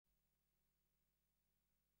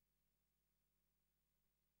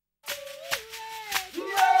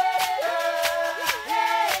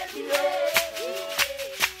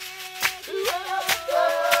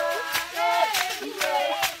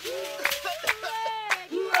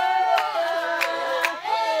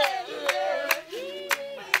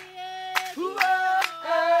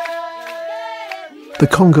The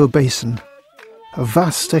Congo Basin, a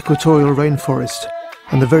vast equatorial rainforest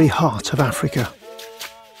and the very heart of Africa.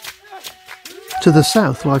 To the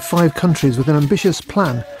south lie 5 countries with an ambitious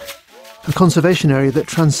plan, a conservation area that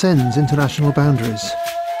transcends international boundaries.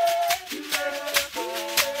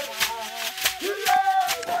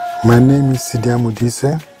 My name is Sidia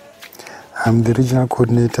Mudise. I'm the regional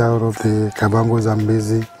coordinator of the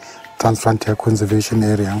Kabango-Zambezi Transfrontier Conservation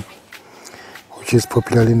Area, which is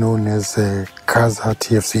popularly known as CASA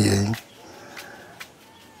TFCA.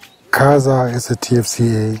 CASA as a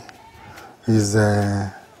TFCA is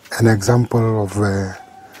an example of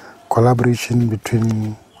collaboration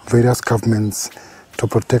between various governments to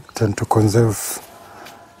protect and to conserve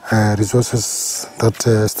resources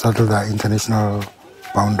that straddle our international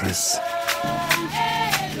boundaries.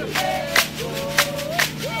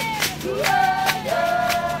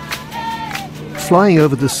 Flying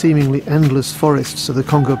over the seemingly endless forests of the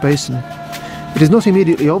Congo Basin, it is not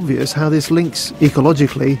immediately obvious how this links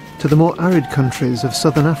ecologically to the more arid countries of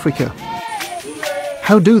southern Africa.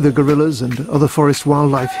 How do the gorillas and other forest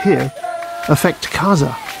wildlife here affect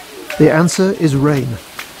CASA? The answer is rain.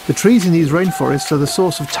 The trees in these rainforests are the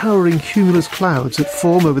source of towering cumulus clouds that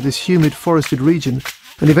form over this humid forested region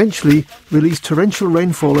and eventually release torrential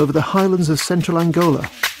rainfall over the highlands of central Angola.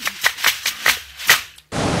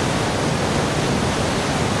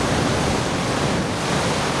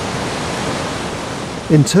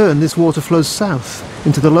 In turn, this water flows south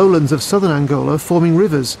into the lowlands of southern Angola, forming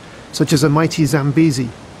rivers such as the mighty Zambezi.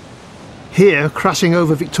 Here, crashing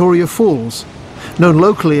over Victoria Falls, known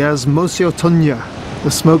locally as Mosi-oa-Tunya,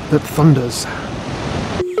 the smoke that thunders.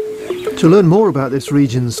 To learn more about this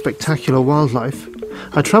region's spectacular wildlife,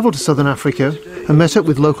 I travelled to southern Africa and met up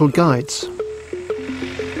with local guides.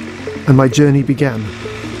 And my journey began.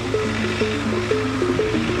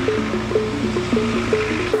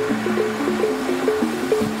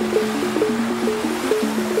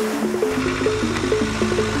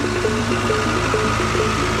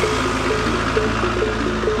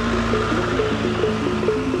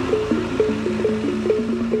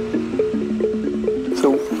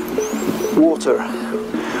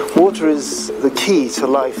 Water is the key to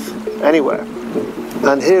life anywhere,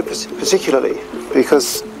 and here particularly,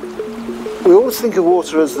 because we always think of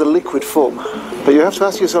water as the liquid form, but you have to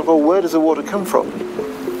ask yourself, well, where does the water come from?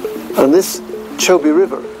 And this Chobe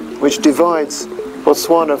River, which divides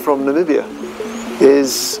Botswana from Namibia,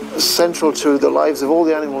 is central to the lives of all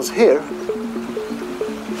the animals here,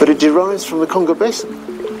 but it derives from the Congo Basin.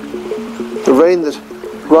 The rain that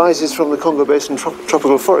rises from the Congo Basin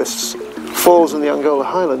tropical forests falls in the Angola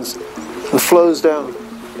highlands and flows down,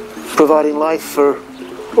 providing life for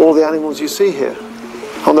all the animals you see here.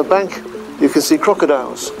 On the bank you can see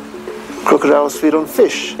crocodiles. Crocodiles feed on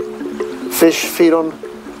fish. Fish feed on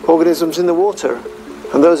organisms in the water,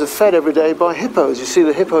 and those are fed every day by hippos. You see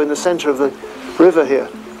the hippo in the center of the river here.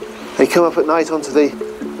 They come up at night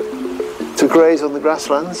to graze on the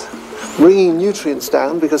grasslands, bringing nutrients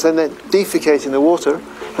down because then they're defecating the water,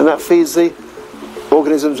 and that feeds the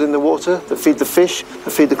organisms in the water, that feed the fish,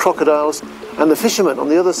 that feed the crocodiles, and the fishermen. On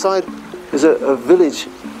the other side is a village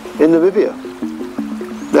in Namibia.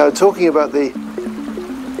 Now, talking about the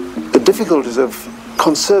difficulties of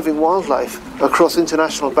conserving wildlife across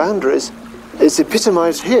international boundaries is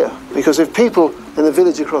epitomized here, because if people in the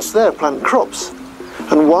village across there plant crops,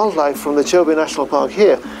 and wildlife from the Chobe National Park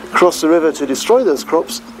here cross the river to destroy those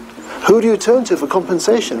crops, who do you turn to for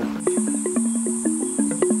compensation?